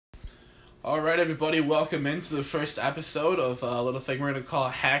All right, everybody, welcome into the first episode of a little thing we're going to call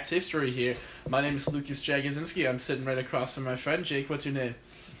Hacked History here. My name is Lucas Jagozinski. I'm sitting right across from my friend, Jake. What's your name?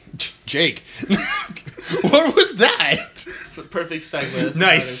 Jake. What was that? It's a perfect segue.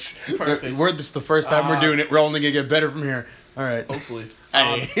 Nice. Perfect. This is the first time we're doing it. We're only going to get better from here. All right. Hopefully.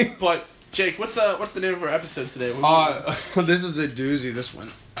 Hey. But, Jake, what's the name of our episode today? This is a doozy, this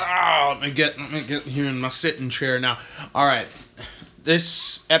one. Let me get here in my sitting chair now. All right.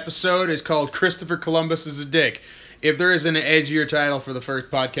 This episode is called Christopher Columbus is a Dick. If there isn't an edgier title for the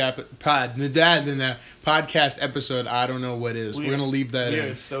first podcast episode, I don't know what is. We're going to leave that in. We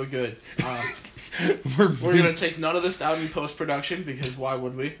are so good. We're going to take none of this out in post-production because why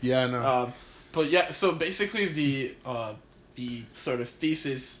would we? Yeah, I know. But yeah, so basically the sort of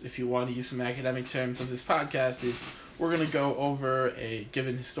thesis, if you want to use some academic terms, of this podcast is we're going to go over a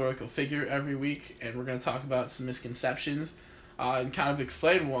given historical figure every week, and we're going to talk about some misconceptions and kind of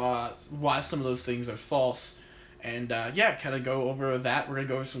explain why some of those things are false. And kind of go over that. We're going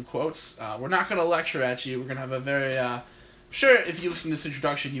to go over some quotes. We're not going to lecture at you. We're going to have a very... sure, if you listen to this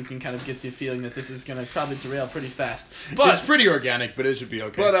introduction, you can kind of get the feeling that this is going to probably derail pretty fast. But it's pretty organic, but it should be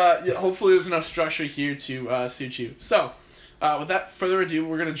okay. But hopefully there's enough structure here to suit you. So, without further ado,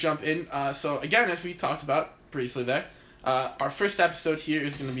 we're going to jump in. So, again, as we talked about briefly there, our first episode here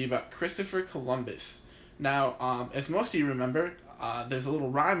is going to be about Christopher Columbus. Now, as most of you remember, there's a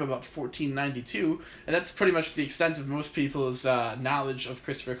little rhyme about 1492, and that's pretty much the extent of most people's knowledge of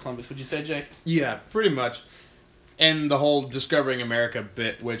Christopher Columbus. Would you say, Jake? Yeah, pretty much. And the whole discovering America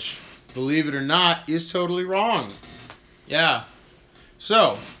bit, which, believe it or not, is totally wrong. Yeah.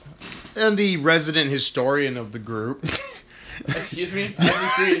 So, and the resident historian of the group. Excuse me? I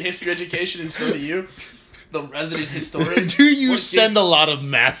have a degree in history education, and so do you. The resident historian. Do you send a lot of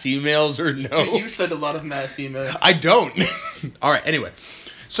mass emails or no? Do you send a lot of mass emails? I don't. All right, anyway.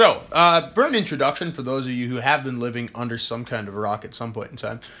 So, for an introduction, for those of you who have been living under some kind of rock at some point in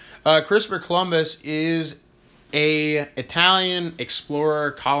time, Christopher Columbus is a Italian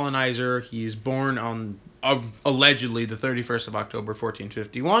explorer, colonizer. He's born on allegedly the 31st of October,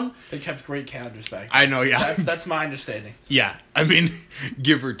 1451. They kept great calendars back then. I know, yeah. That's my understanding. Yeah, I mean,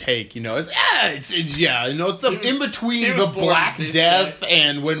 give or take, it's in between the Black Death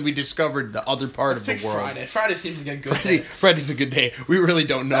and when we discovered the other part of the world. Friday. Friday seems like a good day. Friday's a good day. We really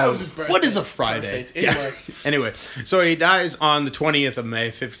don't know. That was his birthday. What is a Friday? Anyway, so he dies on the 20th of May,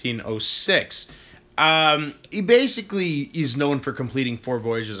 1506. He basically is known for completing 4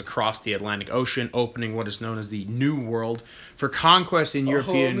 voyages across the Atlantic Ocean, opening what is known as the New World for conquest in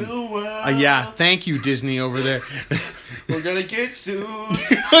European. A whole new world. Yeah, thank you, Disney over there. We're gonna get sued.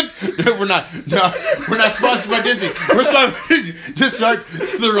 No, we're not. No, we're not sponsored by Disney. We're sponsored by Disney. Just start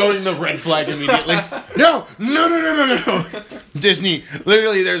throwing the red flag immediately. No. Disney,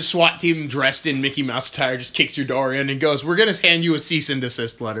 literally, there's a SWAT team dressed in Mickey Mouse attire, just kicks your door in and goes, "We're gonna hand you a cease and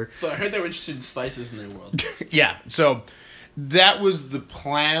desist letter." So I heard they were interested in spices in their world. Yeah, so that was the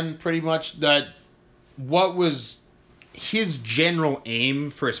plan, pretty much. That what was his general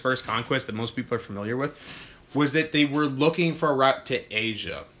aim for his first conquest that most people are familiar with was that they were looking for a route to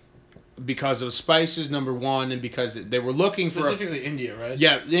Asia because of spices, number one, and because they were looking specifically India, right?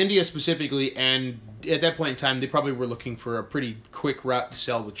 Yeah, India specifically, and at that point in time, they probably were looking for a pretty quick route to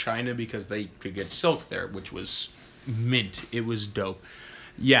sell with China because they could get silk there, which was mint. It was dope.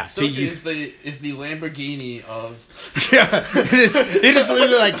 Yeah, silk is the Lamborghini of. Yeah, it is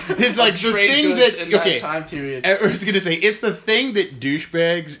literally like the thing that in that time period. I was gonna say it's the thing that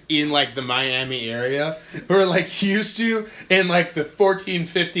douchebags in like the Miami area were like used to in like the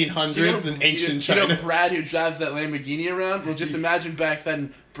 1500s in ancient China. Brad who drives that Lamborghini around. Well, just imagine back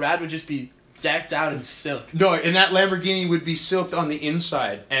then, Brad would just be decked out in silk. No, and that Lamborghini would be silked on the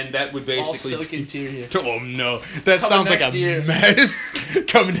inside, and that would basically... all silk interior. Oh, no. That sounds like a mess.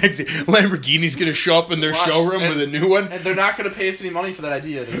 Coming next year. Lamborghini's going to show up in their showroom with a new one. And they're not going to pay us any money for that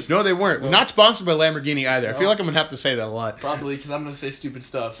idea. No, they weren't. We're not sponsored by Lamborghini either. I feel like I'm going to have to say that a lot. Probably, because I'm going to say stupid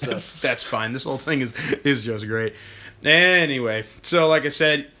stuff. So. That's fine. This whole thing is just great. Anyway, so like I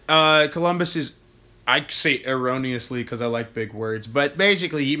said, Columbus is... I say erroneously because I like big words, but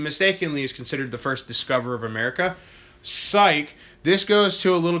basically he mistakenly is considered the first discoverer of America. Psych. This goes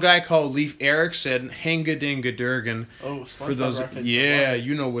to a little guy called Leif Erikson, Henga Dinga Durgan. Oh, SpongeBob for those, reference. yeah,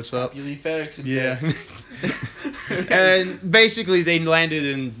 you know what's up. Leif Erikson. Yeah. And basically they landed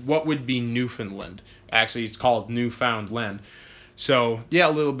in what would be Newfoundland. Actually, it's called Newfoundland. So, yeah,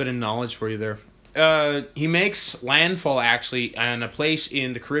 a little bit of knowledge for you there. He makes landfall actually on a place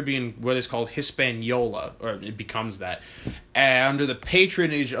in the Caribbean, what is called Hispaniola, or it becomes that, under the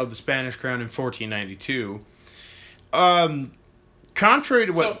patronage of the Spanish crown in 1492. Contrary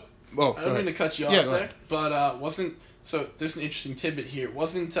to what Oh, I don't mean to cut you off Yeah, go there, ahead. but wasn't so? There's an interesting tidbit here.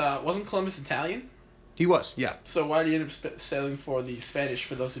 Wasn't Columbus Italian? He was, yeah. So why did you end up sailing for the Spanish?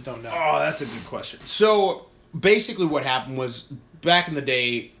 For those who don't know. Oh, that's a good question. So basically, what happened was back in the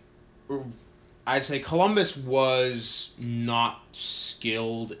day, I'd say Columbus was not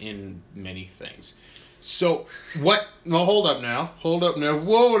skilled in many things. So what? No, hold up now.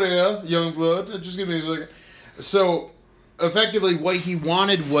 Whoa there, young blood. Just give me a second. So effectively, what he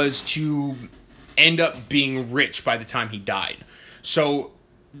wanted was to end up being rich by the time he died. So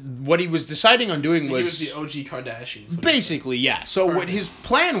what he was deciding on doing So was he was the OG Kardashians. basically, yeah. So what Perfect. his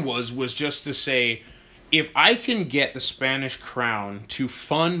plan was just to say, if I can get the Spanish crown to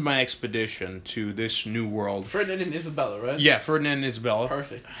fund my expedition to this new world. Ferdinand and Isabella, right? Yeah, Ferdinand and Isabella.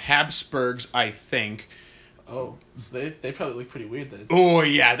 Perfect. Habsburgs, I think. Oh, so they probably look pretty weird then. Oh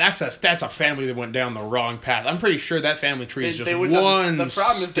yeah, that's a family that went down the wrong path. I'm pretty sure that family tree is just They one went down the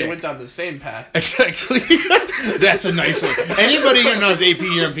problem is they stick. went down the same path. Exactly. That's a nice one. Anybody who knows AP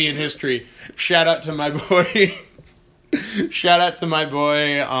European history, shout out to my boy.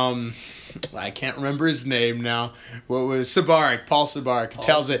 I can't remember his name now. What was Sabarik? Paul Sabarik. Paul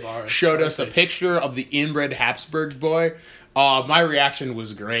Tells it. Sabarik, Showed us a perfect. picture of the inbred Habsburg boy. My reaction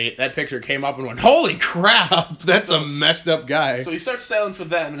was great. That picture came up and went, holy crap, that's a messed up guy. So he starts sailing for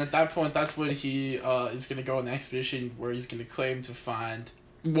them, and at that point, that's when he is going to go on the expedition where he's going to claim to find.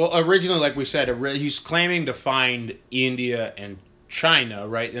 Well, originally, like we said, he's claiming to find India and China,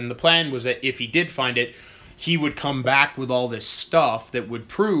 right? And the plan was that if he did find it, he would come back with all this stuff that would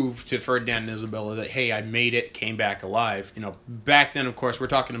prove to Ferdinand and Isabella that, hey, I made it, came back alive. You know, back then, of course, we're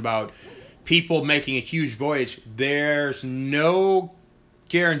talking about people making a huge voyage. There's no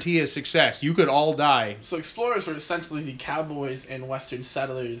guarantee of success. You could all die. So explorers were essentially the cowboys and Western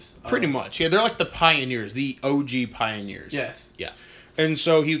settlers. Pretty much. Yeah, they're like the pioneers, the OG pioneers. Yes. Yeah. And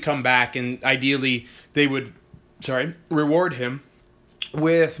so he would come back, and ideally they would, reward him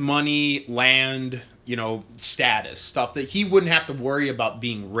with money, land, status, stuff that he wouldn't have to worry about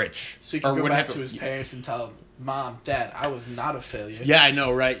being rich. So he could go wouldn't back have to his parents and tell them, Mom, Dad, I was not a failure. Yeah, I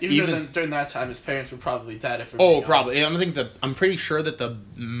know, right? Even though during that time, his parents were probably dead. If we're Oh, being probably. honest. I'm pretty sure that the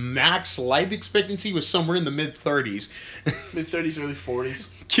max life expectancy was somewhere in the mid-30s. Mid-30s, early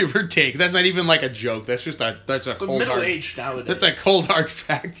 40s. Give or take. That's not even like a joke. That's a So cold hard. middle-aged nowadays. That's a cold hard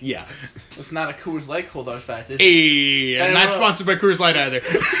fact. Yeah. It's not a Coors Light cold hard fact, is it? Hey, I'm not sponsored by Coors Light either.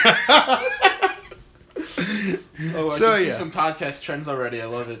 Oh, I can see some podcast trends already. I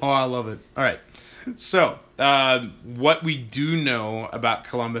love it. Oh, I love it. All right. So, what we do know about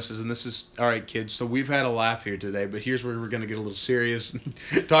Columbus is, and this is, all right, kids, so we've had a laugh here today, but here's where we're going to get a little serious and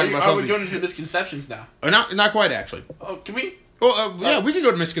talk about Are something. we going into the misconceptions now? Not quite, actually. Oh, can we? Well, yeah, we can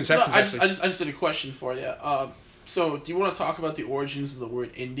go to misconceptions, No, I actually. just did a question for you. So, do you want to talk about the origins of the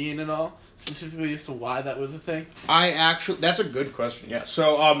word Indian at all? Specifically as to why that was a thing? That's a good question, yeah.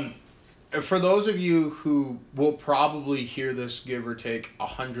 So, for those of you who will probably hear this, give or take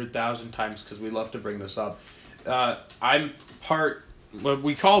 100,000 times, because we love to bring this up, I'm part, what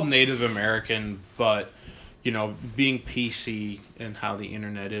we call Native American, but, being PC and how the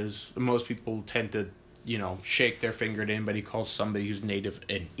internet is, most people tend to, shake their finger at anybody calls somebody who's Native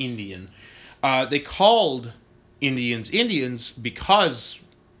an Indian. They called Indians because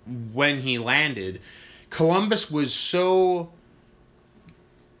when he landed, Columbus was so,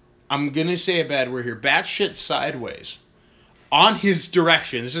 I'm going to say a bad word here, batshit sideways on his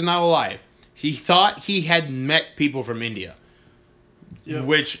direction. This is not a lie. He thought he had met people from India,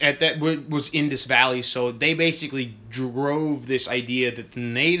 which at that was Indus Valley. So they basically drove this idea that the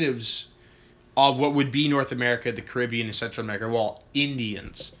natives of what would be North America, the Caribbean, and Central America, well,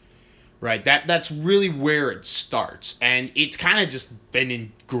 Indians. Right, that's really where it starts, and it's kind of just been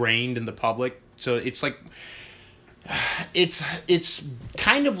ingrained in the public. So it's like, it's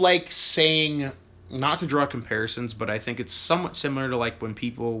kind of like saying, not to draw comparisons, but I think it's somewhat similar to like when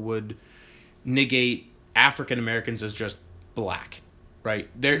people would negate African Americans as just black, right?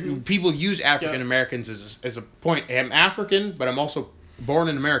 People use African Americans as a point. I'm African, but I'm also born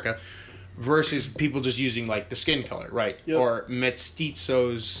in America. Versus people just using like the skin color, right? Yep. Or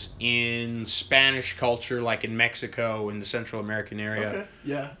mestizos in Spanish culture, like in Mexico in the Central American area. Okay.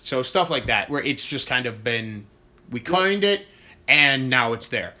 Yeah. So stuff like that, where it's just kind of been, we coined it, and now it's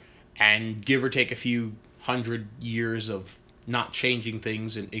there. And give or take a few hundred years of not changing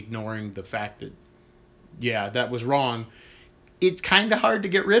things and ignoring the fact that, yeah, that was wrong, it's kind of hard to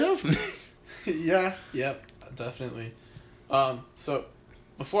get rid of. Yeah. Yep. Definitely. So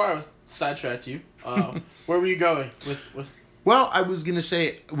before I was sidetracked you, where were you going with? Well, I was gonna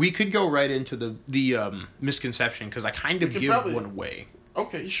say we could go right into the misconception because I kind of give one away.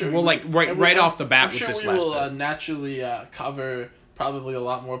 Okay, sure. Well, like right off the bat with this last I'm sure we will bit. naturally cover probably a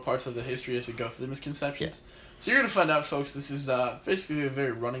lot more parts of the history as we go through the misconceptions. Yeah. So you're gonna find out, folks. This is basically a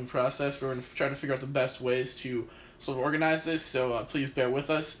very running process. We're gonna try to figure out the best ways to sort of organize this. So please bear with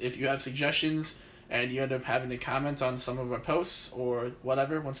us if you have suggestions and you end up having to comment on some of our posts or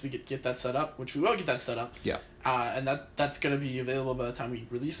whatever once we get that set up, which we will get that set up. Yeah. And that's going to be available by the time we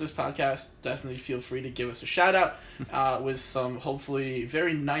release this podcast. Definitely feel free to give us a shout out with some hopefully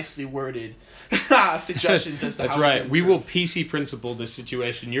very nicely worded suggestions as to That's how right. We will improve. PC principle this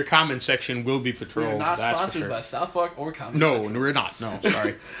situation. Your comment section will be We patrolled. are not that's sponsored for sure. by South Park or Comedy No, Central. we're not. No,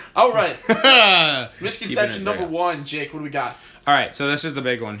 sorry. All right. Keeping Misconception it number real. 1, Jake. What do we got? All right, so this is the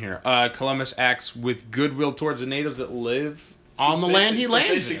big one here. Columbus acts with goodwill towards the natives that live on the land he lands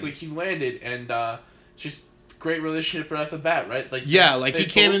Basically, in. he landed and just great relationship right off the bat, right? Like Yeah, like he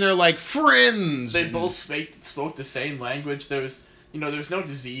came in there like friends. They and- both spoke the same language. There was no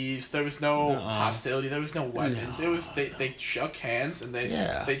disease. There was no hostility. There was no weapons. No. It was they shook hands and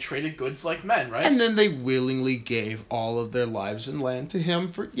Yeah. they traded goods like men, right? And then they willingly gave all of their lives and land to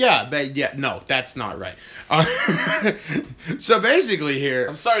him for no, that's not right. So basically here,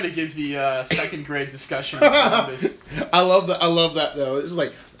 I'm sorry to give the second grade discussion of Columbus. I love that though. It's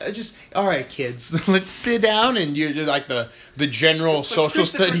like just all right, kids, let's sit down and you're like the general So social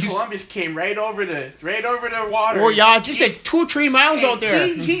Christopher studies. Columbus came right over the water. Oh yeah, just like 2-3 miles out there.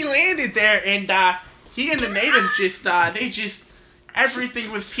 He landed there and he and the natives just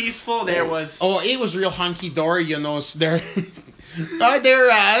everything was peaceful. There was it was real hunky dory, you know. They're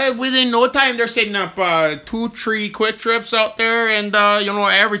within no time they're setting up 2-3 quick trips out there, and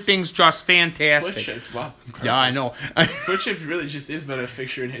everything's just fantastic. Quick Trips. Wow. Yeah, I know. Quick Trip really just is been a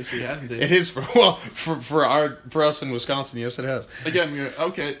fixture in history, hasn't it? It is for us in Wisconsin. Yes, it has. Again,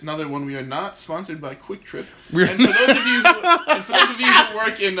 another one. We are not sponsored by Quick Trip. We're And for those of you who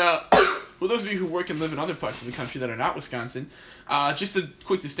work in for those of you who work and live in other parts of the country that are not Wisconsin, just a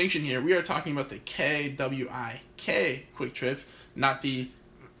quick distinction here. We are talking about the KWIK Quick Trip, not the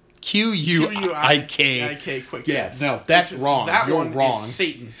QUIK. Quick Trip. Yeah, no, that's wrong. That You're one wrong. is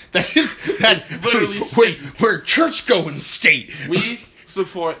Satan. That's literally we're, Satan. we're church going state. We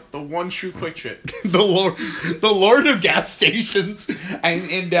support the one true Quick Trip. the Lord of gas stations,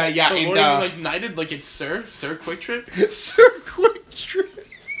 and The Lord is like knighted, like it's Sir Quick Trip. Sir Quick Trip.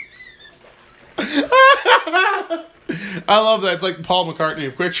 I love that. It's like Paul McCartney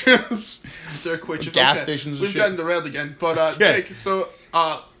of Quick Trips. Sir Quick Trip. Gas Okay. stations and We've shit. gotten derailed again. But Yeah. Jake, so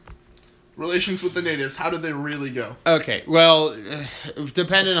relations with the natives, how did they really go? Okay, well,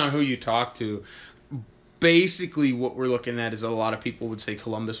 depending on who you talk to, basically what we're looking at is a lot of people would say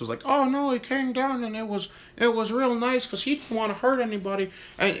Columbus was like, oh no, he came down and it was real nice because he didn't want to hurt anybody.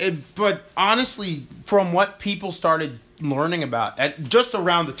 But honestly, from what people started learning about at just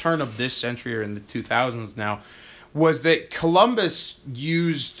around the turn of this century or in the 2000s now, was that Columbus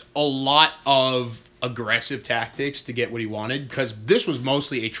used a lot of aggressive tactics to get what he wanted, because this was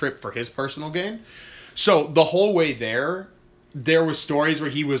mostly a trip for his personal gain. So the whole way there was stories where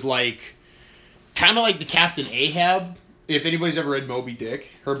he was like, kind of like the Captain Ahab. If anybody's ever read Moby Dick,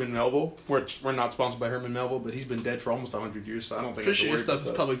 Herman Melville, which we're not sponsored by Herman Melville, but he's been dead for almost 100 years, so I don't think I have to worry about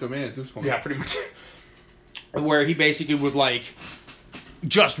that. public domain at this point. Yeah, pretty much. Where he basically was like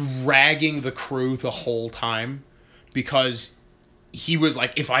just ragging the crew the whole time, because he was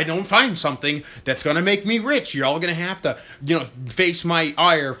like, if I don't find something that's gonna make me rich, you're all gonna have to, face my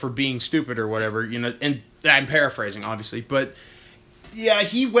ire for being stupid or whatever, And I'm paraphrasing, obviously, but yeah,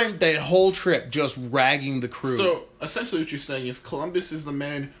 he went that whole trip just ragging the crew. So essentially, what you're saying is Columbus is the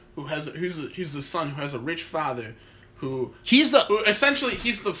man who's the son who has a rich father. He's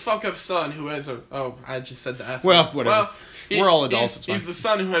the fuck up son who has I just said the F. Well, whatever. We're all adults. It's fine. He's the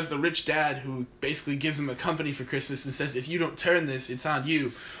son who has the rich dad who basically gives him a company for Christmas and says, if you don't turn this, it's on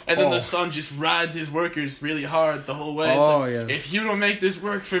you. And then the son just rides his workers really hard the whole way. Oh, yeah. If you don't make this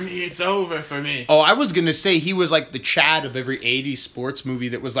work for me, it's over for me. Oh, I was going to say he was like the Chad of every 80s sports movie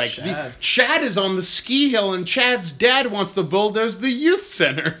that was like, Chad is on the ski hill and Chad's dad wants to bulldoze the youth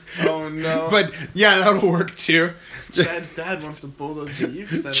center. Oh, no. But, yeah, that'll work too. Chad's dad wants to bulldoze the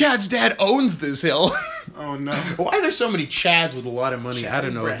youth center. Chad's dad owns this hill. Oh, no. Why are there so many Chads with a lot of money? Chad I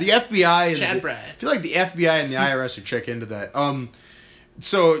don't know. Brad. The FBI Chad Brad. I feel like the FBI and the IRS should check into that.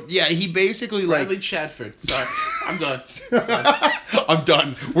 So yeah, he basically Bradley like Chadford. Sorry, I'm done. I'm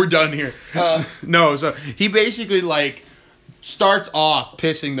done. We're done here. No, so he basically like starts off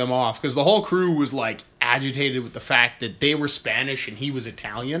pissing them off because the whole crew was like agitated with the fact that they were Spanish and he was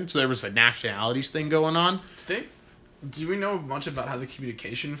Italian, so there was a nationalities thing going on. Think? Do we know much about how the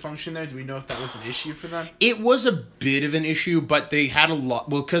communication functioned there? Do we know if that was an issue for them? It was a bit of an issue, but they had a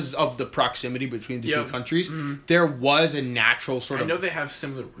lot. Well, because of the proximity between the two countries, there was a natural sort of. I know they have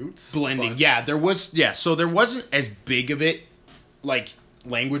similar roots. Blending. Yeah, there was. Yeah, so there wasn't as big of it, like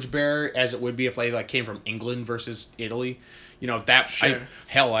language barrier, as it would be if they like came from England versus Italy. You know that. Sure.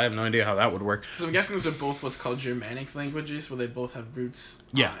 I have no idea how that would work. So I'm guessing those are both what's called Germanic languages, where they both have roots.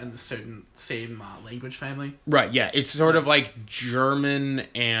 In the same language family. Right. Yeah. It's sort of like German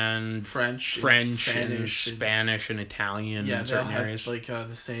and French and Spanish and Italian in certain areas. Like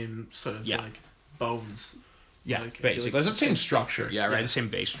the same sort of like bones. Yeah, like, basically. like it's the same structure. Yeah, right. Yes. The same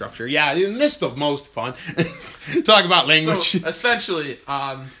base structure. Yeah, and this is the most fun. Talk about language. So essentially,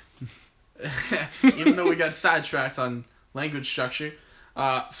 even though we got sidetracked on language structure,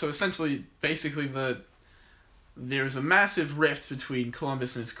 so essentially, basically there's a massive rift between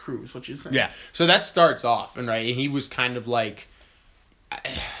Columbus and his crew, is what you're saying. Yeah, so that starts off, and right, he was kind of like,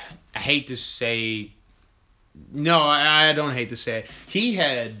 I hate to say, no, I don't hate to say it. He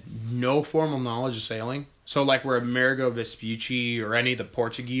had no formal knowledge of sailing. So like where Amerigo Vespucci or any of the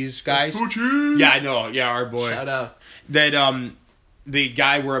Portuguese guys. Vespucci! Yeah, I know. Yeah, our boy. Shout out. That the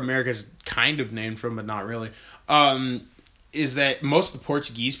guy where America's kind of named from, but not really. Is that most of the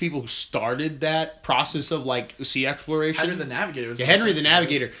Portuguese people who started that process of like sea exploration? Henry the Navigator. Henry the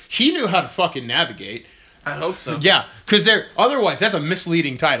Navigator. He knew how to fucking navigate. I hope so. Yeah, because otherwise that's a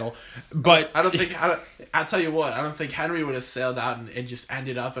misleading title. But I don't think I'll tell you what, I don't think Henry would have sailed out and just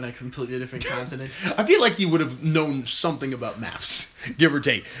ended up in a completely different continent. I feel like he would have known something about maps, give or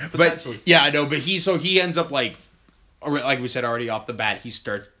take. Potentially. But yeah, I know. But he ends up like we said already off the bat, he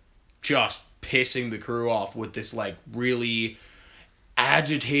starts just pissing the crew off with this like really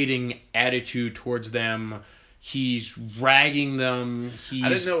agitating attitude towards them. He's ragging them. I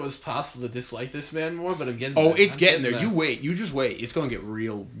didn't know it was possible to dislike this man more, but I'm getting there. Oh, it's getting there. You just wait. It's going to get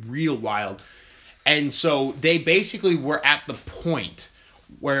real wild. And so they basically were at the point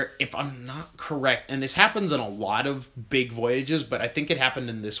where, if I'm not correct, and this happens in a lot of big voyages, but I think it happened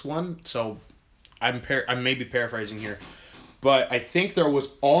in this one, so I may be paraphrasing here, but I think there was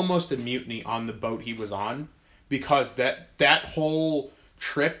almost a mutiny on the boat he was on, because that whole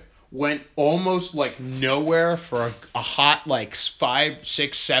trip went almost like nowhere for a hot like 5,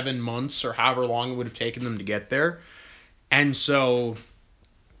 6, 7 months or however long it would have taken them to get there. And so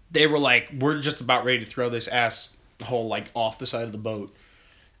they were like, we're just about ready to throw this asshole like off the side of the boat.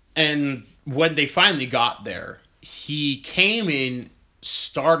 And when they finally got there, he came in,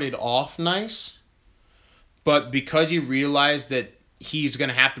 started off nice, but because he realized that he's going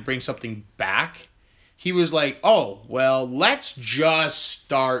to have to bring something back, he was like, oh, well, let's just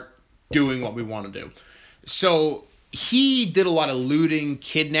start doing what we want to do. So he did a lot of looting,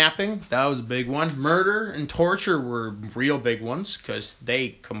 kidnapping. That was a big one. Murder and torture were real big ones because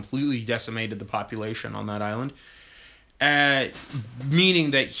they completely decimated the population on that island.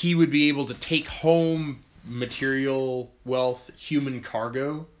 Meaning that he would be able to take home material, wealth, human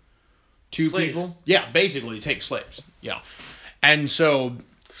cargo to slaves. People. Yeah, basically take slaves. Yeah. And so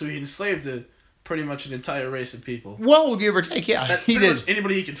he enslaved pretty much an entire race of people. Well, give or take, yeah. He did. Much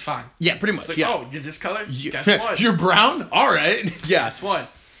anybody he could find. Yeah, pretty much. Like, yeah. Oh, you're this color? Guess what? You're brown? All right. Yeah. Guess what?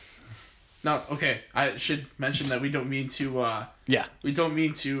 Now, okay, I should mention that we don't mean to. We don't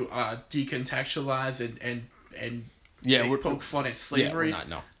mean to decontextualize and poke fun at slavery. Yeah, we're not.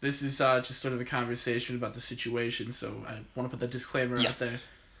 No. This is just sort of a conversation about the situation, so I want to put that disclaimer out there.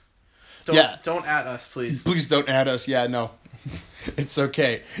 Don't at us, please. Please don't at us. Yeah, no. It's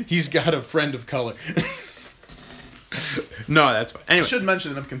okay. He's got a friend of color. No, that's fine. Anyway. I should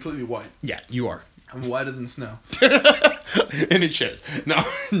mention that I'm completely white. Yeah, you are. I'm whiter than snow. And it shows. No.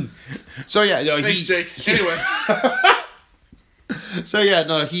 So yeah, no. Thanks, Jake. Anyway. So yeah,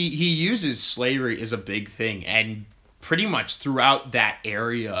 no. He uses slavery as a big thing, and pretty much throughout that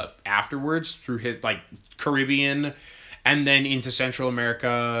area afterwards, through his like Caribbean. And then into Central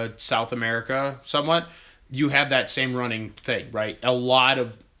America, South America, somewhat, you have that same running thing, right? A lot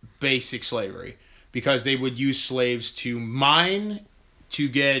of basic slavery, because they would use slaves to mine, to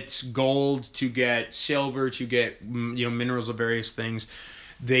get gold, to get silver, to get minerals of various things.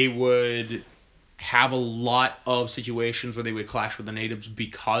 They would have a lot of situations where they would clash with the natives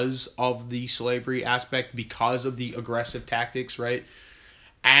because of the slavery aspect, because of the aggressive tactics, right?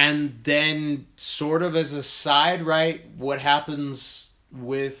 And then sort of as a side, right, what happens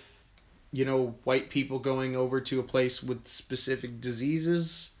with, white people going over to a place with specific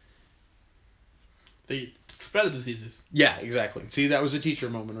diseases? They spread the diseases. Yeah, exactly. See, that was a teacher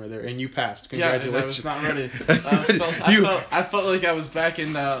moment right there, and you passed. Yeah, and Congratulations. I was not ready. I felt like I was back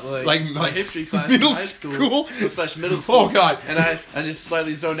in my history class in middle high school. Middle school. Oh God. And I just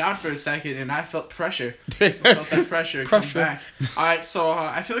slightly zoned out for a second, and I felt pressure. I felt that pressure come back. All right, so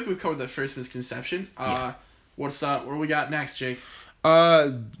I feel like we've covered the first misconception. What's up? What do we got next, Jake?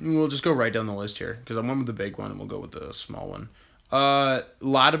 We'll just go right down the list here because I went with the big one, and we'll go with the small one. A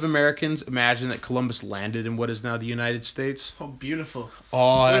lot of Americans imagine that Columbus landed in what is now the United States. Oh, beautiful.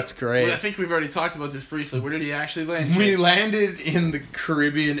 Oh, that's great. I think we've already talked about this briefly. Where did he actually land? We landed in the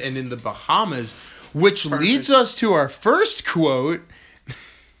Caribbean and in the Bahamas, which leads us to our first quote.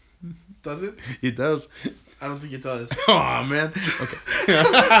 Does it? It does. I don't think it does. Oh man. Okay.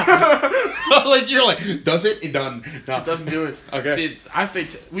 You're like, does it? It done. No. It doesn't do it. Okay.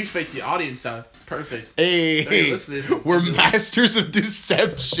 See, we faked the audience out. Perfect. Hey, we're masters of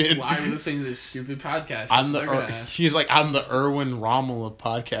deception. Why are we listening to this stupid podcast? He's like, I'm the Erwin Rommel of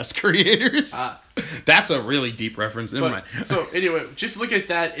podcast creators. That's a really deep reference. Never mind. So anyway, just look at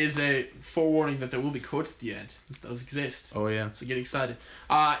that as a forewarning that there will be quotes at the end. Those exist. Oh yeah. So get excited.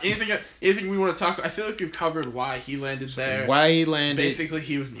 Anything we want to talk about? I feel like we've covered why he landed there. Why he landed. Basically,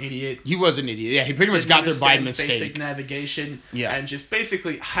 he was an idiot. He was an idiot. Yeah, he pretty much got there by mistake. Basic navigation. Yeah. And just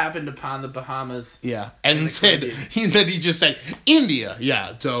basically happened upon the Bahamas. Yeah. And then he just said India.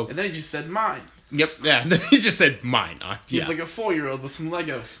 Yeah. So. And then he just said mine. Yep. Yeah. Then he just said mine. He's like a 4-year-old with some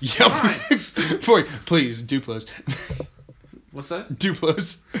Legos. Yep. Mine. Please, Duplos. What's that?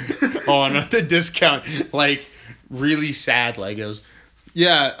 Duplos. Oh, not the discount. Like, really sad Legos.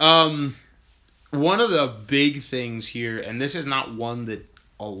 Yeah, one of the big things here, and this is not one that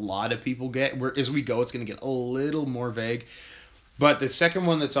a lot of people get, as we go, it's going to get a little more vague. But the second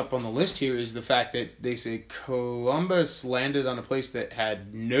one that's up on the list here is the fact that they say Columbus landed on a place that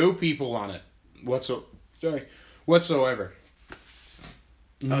had no people on it whatsoever.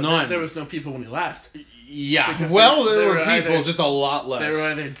 None. There was no people when he left. Yeah. Because there were people, just a lot less. They were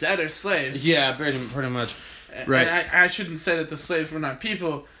either dead or slaves. Yeah, pretty much. Right. And I shouldn't say that the slaves were not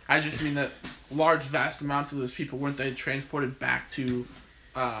people. I just mean that vast amounts of those people weren't they transported back to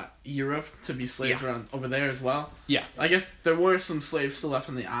Europe to be slaves around over there as well. Yeah. I guess there were some slaves still left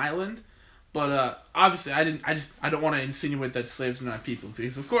on the island, but obviously I don't want to insinuate that slaves are not people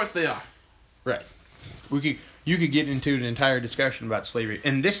because of course they are. Right. You could get into an entire discussion about slavery,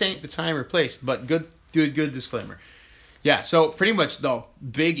 and this ain't the time or place, but good disclaimer. Yeah, so pretty much the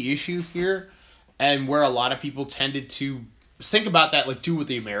big issue here, and where a lot of people tended to think about that, like, too, with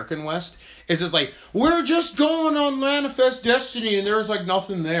the American West, is just like, we're just going on Manifest Destiny, and there's, like,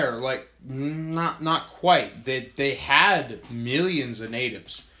 nothing there. Like, not quite. They had millions of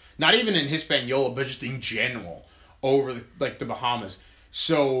natives, not even in Hispaniola, but just in general, over, the Bahamas.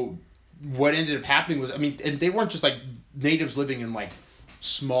 So what ended up happening was, and they weren't just, like, natives living in, like,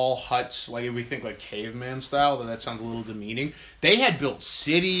 small huts, like if we think like caveman style, then that sounds a little demeaning. They had built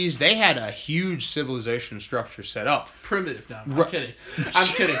cities. They had a huge civilization structure set up. Primitive. No, I'm kidding. I'm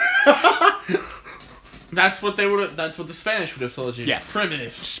kidding. That's what the Spanish would have told you. Yeah.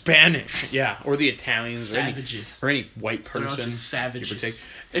 Primitive. Spanish. Yeah. Or the Italians. Savages. Or any white person. They're all just savages.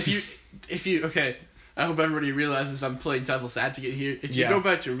 If you okay, I hope everybody realizes I'm playing devil's advocate here. If you go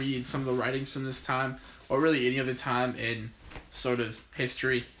back to read some of the writings from this time, or really any other time in sort of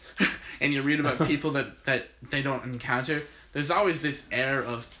history, and you read about people that they don't encounter, there's always this air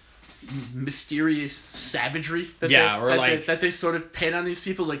of mysterious savagery that they sort of paint on these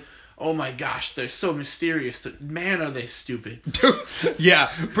people, like, oh my gosh, they're so mysterious, but man, are they stupid. Yeah,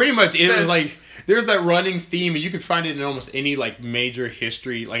 pretty much. It was like, there's that running theme, and you could find it in almost any, like, major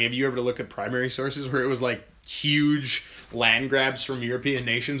history. Like, if you ever look at primary sources where it was, like, huge land grabs from European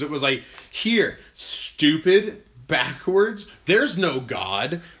nations, it was like, here, stupid, backwards, there's no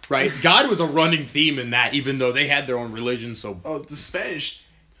God, right? God was a running theme in that, even though they had their own religion. So the Spanish,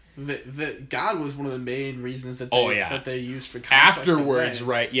 the God was one of the main reasons that they used for afterwards,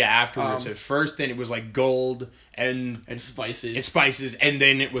 right? Yeah, afterwards. At first, then it was like gold and spices, and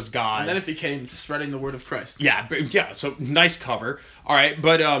then it was God, and then it became spreading the word of Christ. Yeah, so nice cover. All right,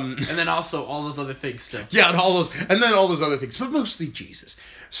 but and then also all those other things still. Yeah, and all those other things, but mostly Jesus.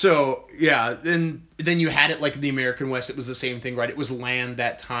 So yeah, then you had it like the American West. It was the same thing, right? It was land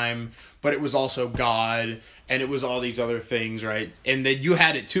that time, but it was also God, and it was all these other things, right? And then you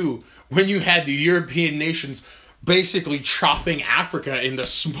had it too when you had the European nations basically chopping Africa into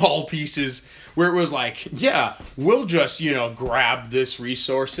small pieces, where it was like, yeah, we'll just, grab this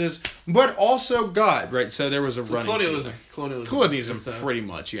resources, but also God, right? So there was a running colonialism, pretty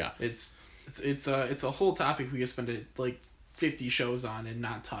much, yeah. It's a whole topic we could spend like 50 shows on and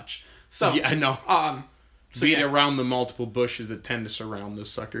not touch. So yeah, I know. Beat around the multiple bushes that tend to surround this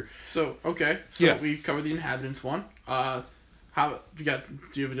sucker. So we covered the inhabitants one. Do you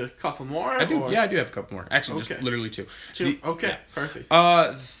have a couple more? I do. Yeah, I do have a couple more. Actually, just literally two. Perfect.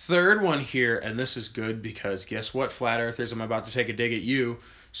 Third one here, and this is good because guess what, flat earthers? I'm about to take a dig at you,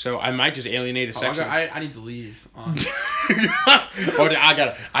 so I might just alienate a section. I need to leave. I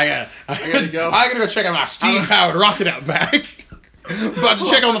gotta go. I gotta go check out my steam-powered rocket out back. About to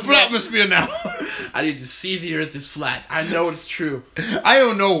check on the flat atmosphere now. I need to see the Earth is flat. I know it's true. I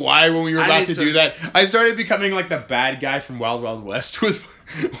don't know why when we were about to do that, I started becoming like the bad guy from Wild Wild West with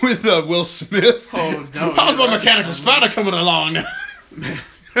Will Smith. Oh no! How's my mechanical spider coming along now?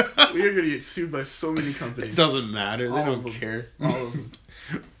 We are gonna get sued by so many companies. It doesn't matter. They don't care. All of them.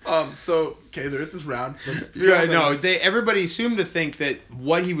 The Earth is round. Yeah, no. Everybody seemed to think that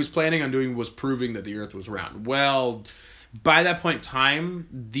what he was planning on doing was proving that the Earth was round. Well, by that point in time,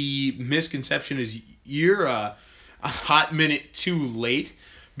 the misconception is you're a hot minute too late,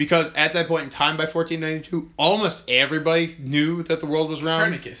 because at that point in time, by 1492, almost everybody knew that the world was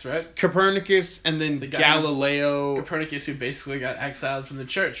round. Copernicus, right? Copernicus, and then Galileo. Copernicus, who basically got exiled from the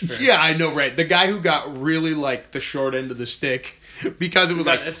church. Yeah, I know, right? The guy who got really like the short end of the stick. Because it was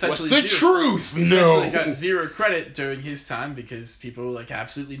like, what's the truth? No. He got zero credit during his time because people were like,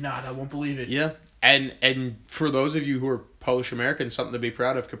 absolutely not, I won't believe it. Yeah. And for those of you who are Polish Americans, something to be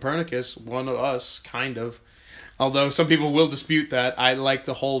proud of, Copernicus, one of us, kind of. Although some people will dispute that, I like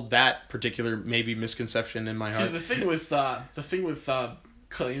to hold that particular maybe misconception in my heart. See, the thing with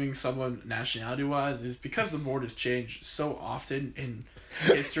claiming someone nationality-wise is because the borders change so often in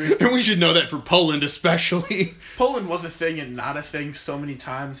history. And we should know that for Poland especially. Poland was a thing and not a thing so many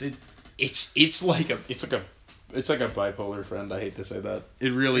times. It's like a bipolar friend. I hate to say that.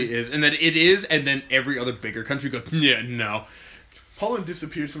 It really is. And then it is, and then every other bigger country goes, yeah, no. Poland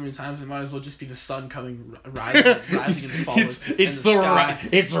disappeared so many times, it might as well just be the sun rising and falling.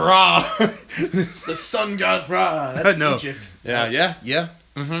 It's raw. The sun god Ra. That's Egypt. Yeah.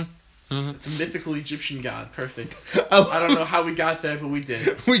 Mm-hmm. It's a mythical Egyptian god. Perfect. I don't know how we got there, but we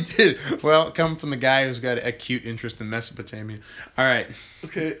did. We did. Well, it comes from the guy who's got an acute interest in Mesopotamia. All right.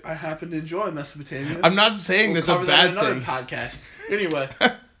 Okay, I happen to enjoy Mesopotamia. I'm not saying that's a bad that in thing. Another podcast. Anyway.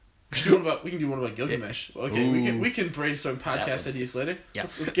 We can do one about Gilgamesh. Okay, we can brainstorm podcast ideas later. Yeah.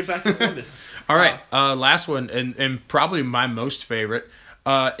 Let's get back to Columbus. All right, last one, and probably my most favorite,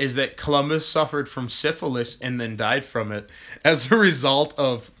 is that Columbus suffered from syphilis and then died from it as a result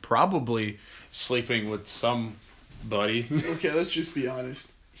of probably sleeping with somebody. Okay, let's just be honest.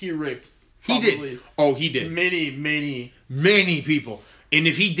 He raped. He did. Oh, he did. Many people. And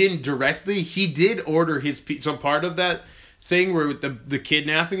if he didn't directly, he did order his. So part of that thing where with the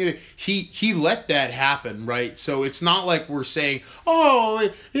kidnapping, he let that happen, right? So it's not like we're saying,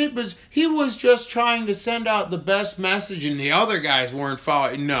 he was just trying to send out the best message and the other guys weren't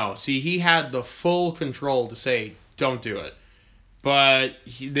following. No, see, he had the full control to say don't do it. But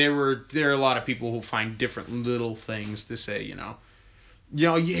there are a lot of people who find different little things to say, no.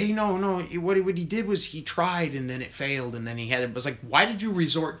 What he did was he tried and then it failed and then he had it. It was like, why did you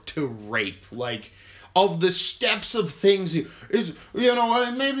resort to rape? Like, of the steps of things is,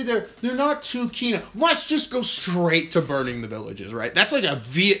 maybe they're not too keen. Let's just go straight to burning the villages, right? That's like a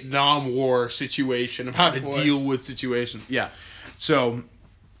Vietnam War situation of how to deal with situations. Yeah. So,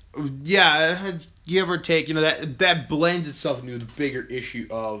 yeah, give or take, that blends itself into the bigger issue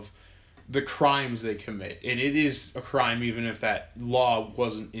of the crimes they commit. And it is a crime even if that law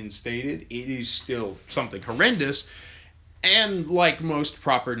wasn't instated. It is still something horrendous. And like most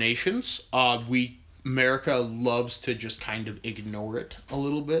proper nations, America loves to just kind of ignore it a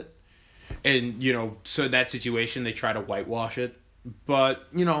little bit. And, so that situation, they try to whitewash it. But,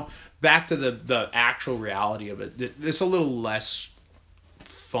 back to the actual reality of it, it's a little less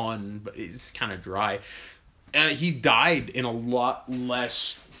fun, but it's kind of dry. He died in a lot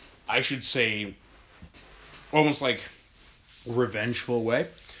less, I should say, almost like revengeful way.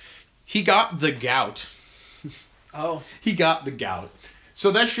 He got the gout. Oh. He got the gout.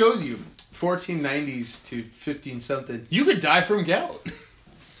 So that shows you, 1490s to 15-something, you could die from gout.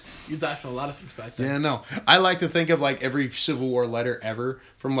 You died from a lot of things back then. Yeah, no. I like to think of like every Civil War letter ever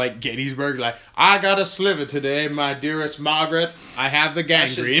from like Gettysburg, like, I got a sliver today, my dearest Margaret. I have the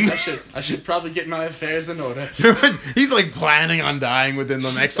gangrene. I should probably get my affairs in order. He's like planning on dying within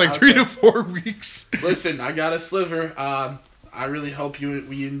the next like 3 to 4 weeks. Listen, I got a sliver. I really hope you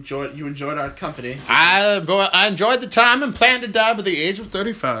enjoyed our company. I enjoyed the time and plan to die by the age of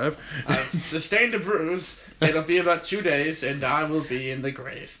 35. I've sustained a bruise. It'll be about 2 days, and I will be in the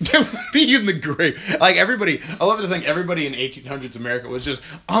grave. Be in the grave. Like everybody, I love to think everybody in 1800s America was just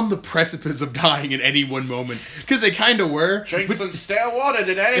on the precipice of dying at any one moment, because they kind of were. Drink some stale water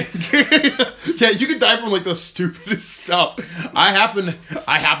today. Yeah, you could die from like the stupidest stuff. I happen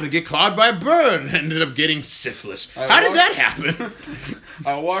to get clawed by a bird and ended up getting syphilis. How did that happen?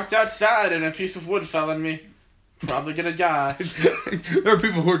 I walked outside and a piece of wood fell on me. Probably gonna die. There are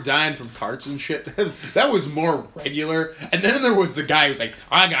people who are dying from carts and shit. That was more regular. And then there was the guy who's like,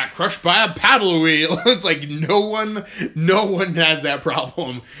 I got crushed by a paddle wheel. It's like no one has that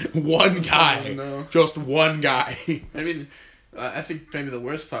problem. One guy. Oh, no. Just one guy. I mean, I think maybe the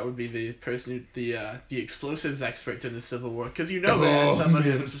worst part would be the person the explosives expert in the Civil War, because they had somebody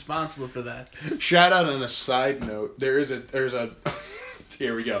who was responsible for that. Shout out on a side note, there's a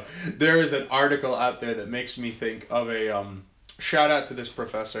here we go. There is an article out there that makes me think of a shout out to this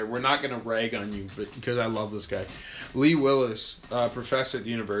professor. We're not gonna rag on you, but because I love this guy, Lee Willis, professor at the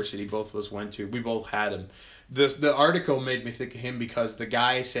university. Both of us went to. We both had him. The article made me think of him because the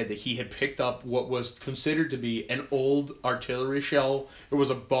guy said that he had picked up what was considered to be an old artillery shell. It was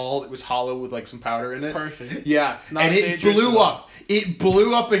a ball. It was hollow with like some powder in it. Perfect. Yeah, and it blew up. It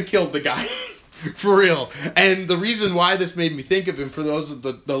blew up and killed the guy. For real. And the reason why this made me think of him, for those of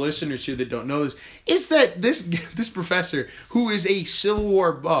the listeners here that don't know this, is that this professor, who is a Civil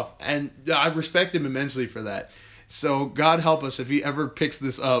War buff, and I respect him immensely for that. So God help us if he ever picks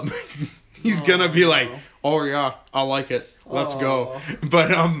this up. He's gonna be like, oh yeah, I like it. Let's go. But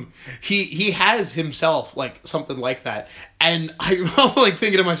he has himself like something like that. And I'm like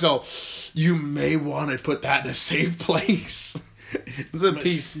thinking to myself, you may want to put that in a safe place. It's a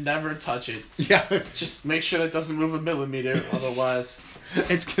piece. Just never touch it. Yeah. Just make sure that doesn't move a millimeter, otherwise.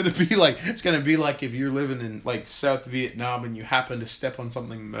 It's gonna be like if you're living in like South Vietnam and you happen to step on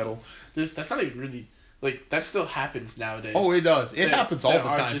something metal. That's not even really. Like, that still happens nowadays. Oh, it does. It happens all the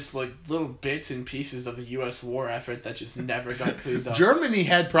time. There are just, like, little bits and pieces of the U.S. war effort that just never got cleaned up. Germany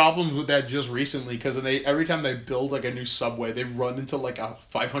had problems with that just recently because every time they build, like, a new subway, they run into, like, a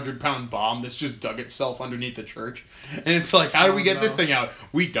 500-pound bomb that's just dug itself underneath the church. And it's like, how do we get this thing out?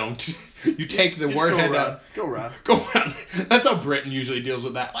 We don't. You take the warhead out. Go around. That's how Britain usually deals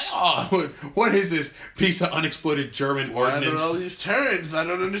with that. Like, oh, what is this piece of unexploded German ordnance? Why are there all these turns? I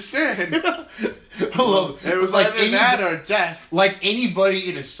don't understand. It was like either that or death. Like anybody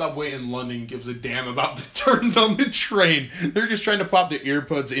in a subway in London gives a damn about the turns on the train. They're just trying to pop their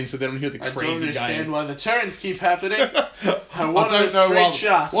earbuds in so they don't hear the crazy guy. I don't understand why the turns keep happening. I wanted a straight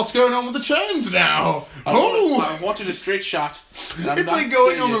shot. What's going on with the turns now? I wanted a straight shot. It's like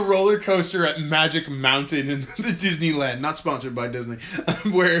going on the roller coaster at Magic Mountain in the Disneyland, not sponsored by Disney,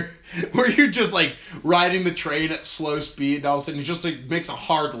 where you're just like riding the train at slow speed and all of a sudden it just like makes a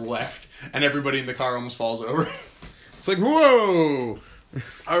hard left and everybody in the car almost falls over. It's like, whoa.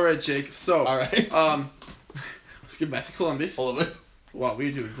 All right, Jake. So, all right. Let's get back to Columbus. All of it. Wow,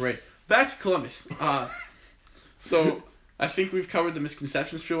 we're doing great. Back to Columbus. So I think we've covered the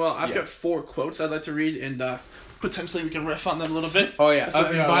misconceptions pretty well. I've got 4 quotes I'd like to read, and potentially we can riff on them a little bit. Oh, yeah.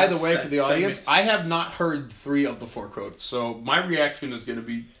 And by the way, for the audience, I have not heard 3 of the 4 quotes, so my reaction is going to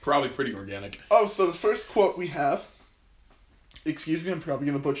be probably pretty organic. Oh, so the first quote we have, excuse me, I'm probably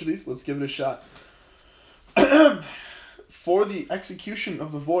going to butcher these. Let's give it a shot. For the execution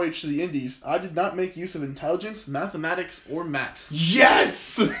of the voyage to the Indies, I did not make use of intelligence, mathematics, or maps.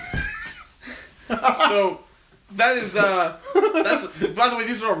 Yes! So... That is, that's, by the way,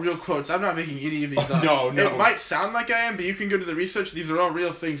 these are all real quotes. I'm not making any of these up. No. It might sound like I am, but you can go to the research. These are all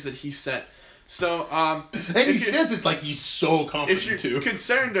real things that he said. So, and he says it like he's so confident, if you're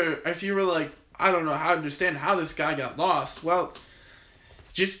concerned, or if you were like, I don't know how to understand how this guy got lost, well,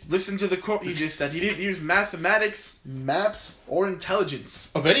 just listen to the quote he just said. He didn't use mathematics, maps, or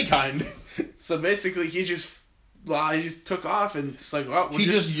intelligence. Of any kind. So basically, he just took off and it's like, well, he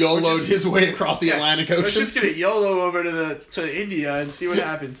just YOLO'd his way across the Atlantic Ocean. Let's just get a YOLO over to India and see what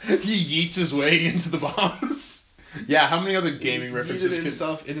happens. He yeets his way into the Bahamas. Yeah, how many other gaming references? He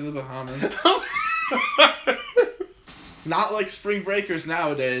himself into the Bahamas. Not like Spring Breakers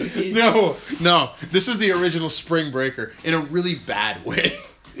nowadays. No. This was the original Spring Breaker in a really bad way.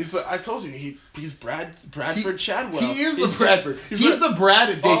 I told you, he's Bradford Chadwell. He is the Bradford. He's the Brad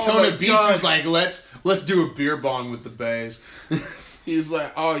at Daytona Beach who's like, let's do a beer bong with the bays. He's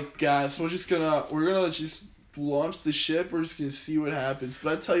like, oh guys, we're gonna just launch the ship. We're just gonna see what happens.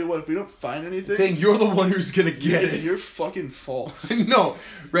 But I tell you what, if we don't find anything, Thing, you're the one who's gonna get it's it. your fucking fault. No,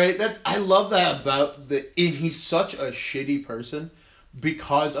 right? I love that about and he's such a shitty person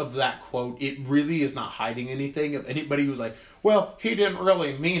because of that quote. It really is not hiding anything. If anybody who's like, well, he didn't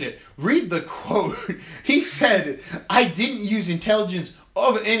really mean it, read the quote. He said, I didn't use intelligence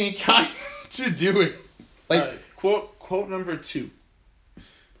of any kind to do it. Like, all right, quote number 2.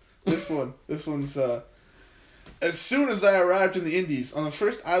 This one's as soon as I arrived in the Indies, on the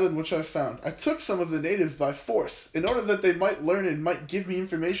first island which I found, I took some of the natives by force, in order that they might learn and might give me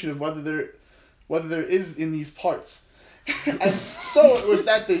information of whether there is in these parts. And so it was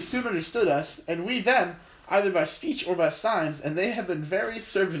that they soon understood us, and we them, either by speech or by signs, and they have been very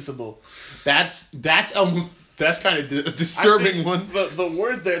serviceable. That's kind of a disturbing one. The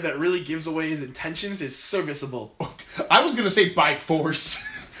word there that really gives away his intentions is serviceable. I was gonna say by force.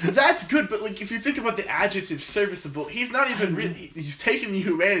 That's good, but like if you think about the adjective serviceable, he's not even really. He's taking the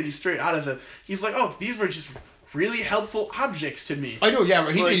humanity straight out of them. He's like, oh, these were just really helpful objects to me. I know, yeah,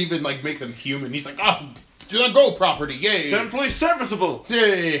 but he didn't even like make them human. He's like, oh, go property, yay. Simply serviceable.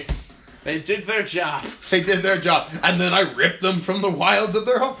 Yay. They did their job. They did their job, and then I ripped them from the wilds of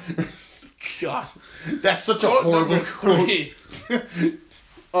their home. God, that's such a horrible quote.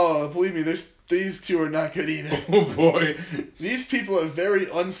 Oh, believe me, these two are not good either. Oh boy. These people are very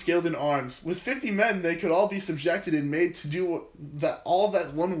unskilled in arms. With 50 men, they could all be subjected and made to do all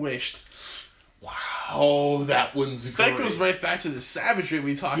that one wished. Wow, that one's That goes right back to the savagery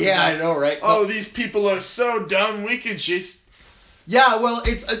we talked about. Yeah, I know, right? Oh, these people are so dumb, we could just... Yeah, well,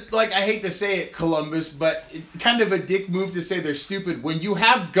 it's like, I hate to say it, Columbus, but it's kind of a dick move to say they're stupid when you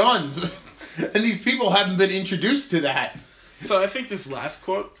have guns. And these people haven't been introduced to that. So I think this last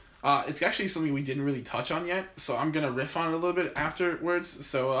quote, it's actually something we didn't really touch on yet, so I'm going to riff on it a little bit afterwards.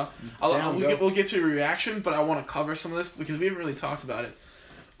 So we'll get to a reaction, but I want to cover some of this because we haven't really talked about it.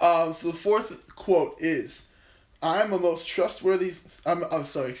 So the fourth quote is, I'm a most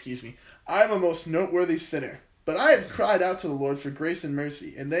noteworthy sinner, but I have cried out to the Lord for grace and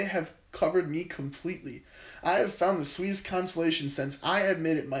mercy, and they have covered me completely. I have found the sweetest consolation since I have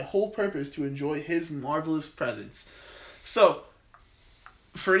made it my whole purpose to enjoy his marvelous presence. So,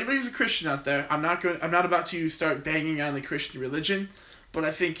 for anybody who's a Christian out there, I'm not about to start banging on the Christian religion, but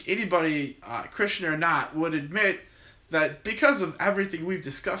I think anybody, Christian or not, would admit that because of everything we've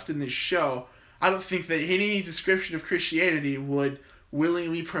discussed in this show, I don't think that any description of Christianity would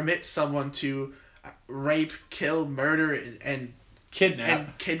willingly permit someone to rape, kill, murder, and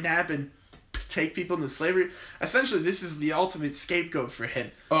kidnap and take people into slavery. Essentially, this is the ultimate scapegoat for him.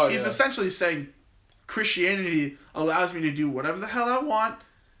 He's essentially saying Christianity allows me to do whatever the hell I want,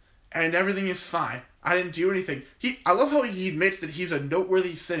 and everything is fine. I didn't do anything. I love how he admits that he's a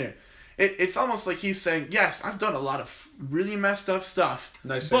noteworthy sinner. It's almost like he's saying, yes, I've done a lot of really messed up stuff.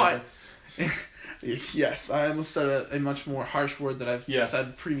 Nice. But yes, I almost said a much more harsh word that I've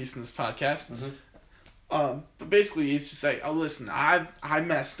said previous in this podcast. Mm-hmm. But basically, he's just saying, oh, listen, I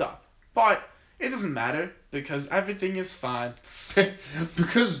messed up, but it doesn't matter because everything is fine.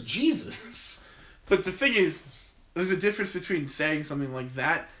 Because Jesus. But the thing is, there's a difference between saying something like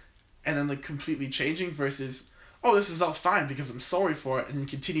that and then like completely changing versus, oh, this is all fine because I'm sorry for it, and then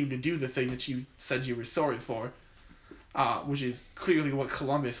continuing to do the thing that you said you were sorry for, which is clearly what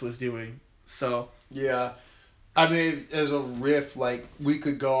Columbus was doing. So yeah, I mean, as a riff, like, we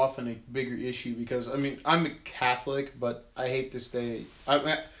could go off on a bigger issue because, I mean, I'm a Catholic, but I hate to say,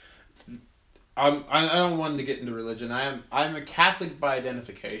 I don't want to get into religion. I'm a Catholic by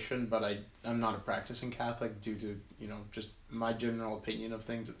identification, but I'm not a practicing Catholic due to, just my general opinion of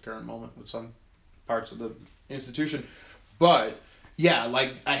things at the current moment with some parts of the institution. But yeah,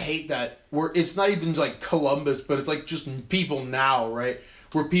 like, I hate that it's not even like Columbus, but it's like just people now, right?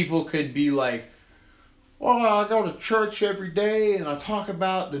 Where people could be like, well, I go to church every day and I talk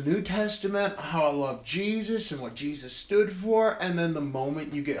about the New Testament, how I love Jesus and what Jesus stood for, and then the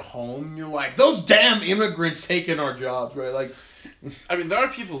moment you get home, you're like, those damn immigrants taking our jobs, right? Like, I mean, there are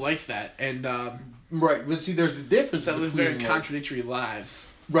people like that, and right, but see, there's a difference that live very like, contradictory lives.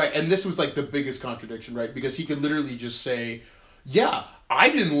 Right, and this was like the biggest contradiction, right? Because he could literally just say, yeah, I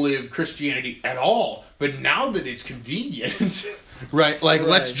didn't live Christianity at all, but now that it's convenient, right, like,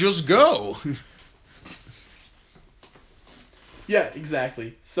 let's just go. Yeah,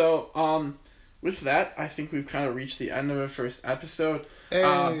 exactly. So, with that, I think we've kind of reached the end of our first episode.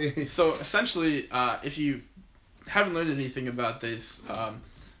 Hey. So, essentially, if you haven't learned anything about this, I'm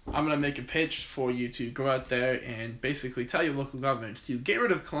going to make a pitch for you to go out there and basically tell your local governments to get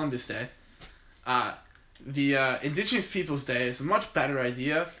rid of Columbus Day. The Indigenous Peoples Day is a much better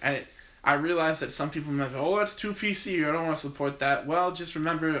idea, and I realize that some people might go, oh, that's too PC, or I don't want to support that. Well, just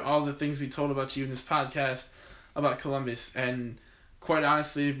remember all the things we told about you in this podcast about Columbus, and quite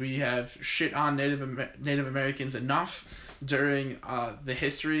honestly, we have shit on Native Americans enough during the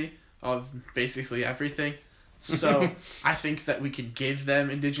history of basically everything. So I think that we could give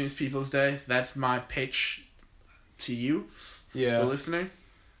them Indigenous Peoples Day. That's my pitch to you, the listener.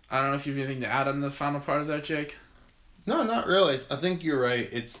 I don't know if you have anything to add on the final part of that, Jake. No, not really. I think you're right.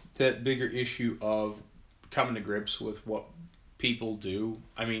 It's that bigger issue of coming to grips with what people do.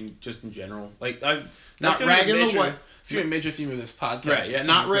 I mean, just in general. Like, I've not ragging the white. It's gonna be a major theme of this podcast. Right. Yeah.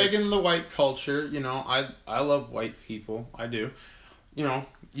 Not ragging the white culture. You know, I love white people. I do. You know,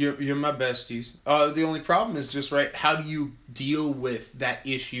 you're my besties. The only problem is just right. How do you deal with that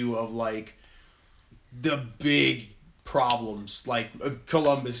issue of like the big problems like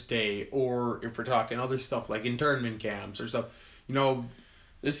Columbus Day, or if we're talking other stuff like internment camps or stuff, you know,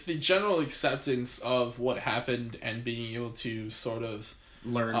 it's the general acceptance of what happened and being able to sort of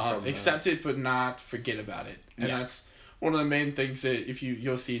learn from accept it but not forget about it. And that's one of the main things that if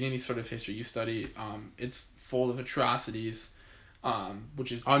you'll see in any sort of history you study, it's full of atrocities,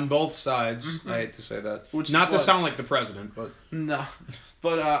 which is on both sides. I hate to say that, which not to sound like the president, but no,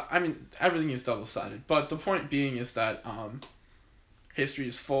 but I mean everything is double-sided. But the point being is that history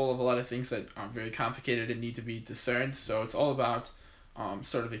is full of a lot of things that are very complicated and need to be discerned. So it's all about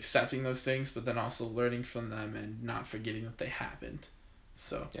sort of accepting those things, but then also learning from them and not forgetting that they happened.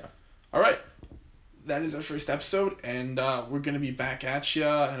 So all right. That is our first episode, and we're going to be back at you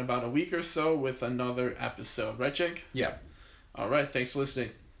in about a week or so with another episode. Right, Jake? Yeah. All right. Thanks for listening.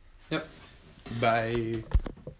 Yep. Bye.